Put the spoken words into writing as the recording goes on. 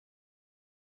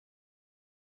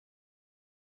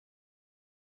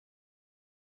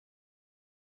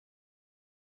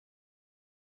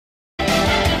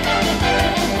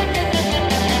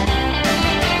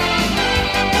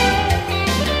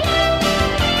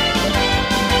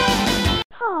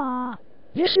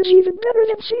This is even better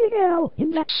than seeing Al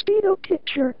in that Speedo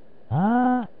picture.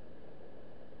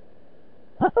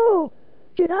 Oh,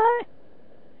 did I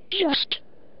just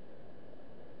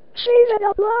say that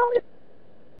out loud?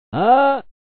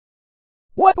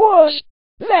 What was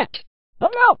that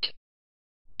about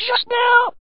just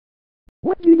now?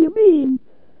 What do you mean?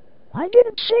 I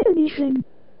didn't say anything.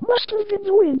 Must have been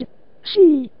the wind.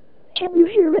 See, can you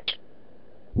hear it?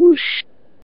 Whoosh.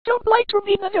 Don't lie to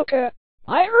me, Manuka.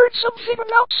 I heard something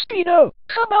about Speedo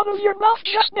come out of your mouth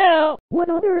just now. What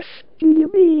on earth do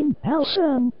you mean,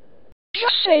 Alson?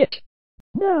 Just say it.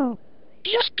 No,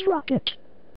 just drop it.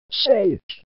 Say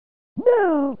it.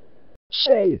 No.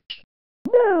 Say it.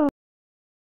 No.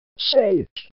 Say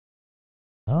it.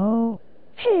 Oh,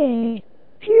 hey,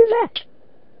 hear that?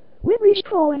 Winry's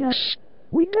calling us.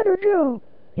 We better go.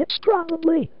 It's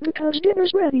probably because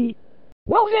dinner's ready.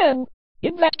 Well then,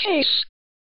 in that case,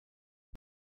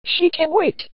 she can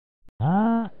wait.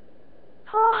 Ha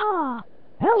ha,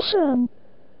 Elson,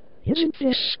 isn't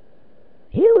this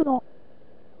a little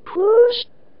close?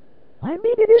 I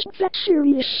mean, it isn't that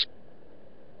serious.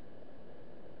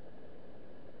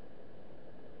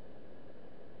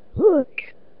 Look,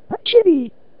 a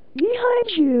kitty behind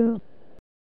you.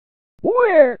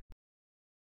 Where?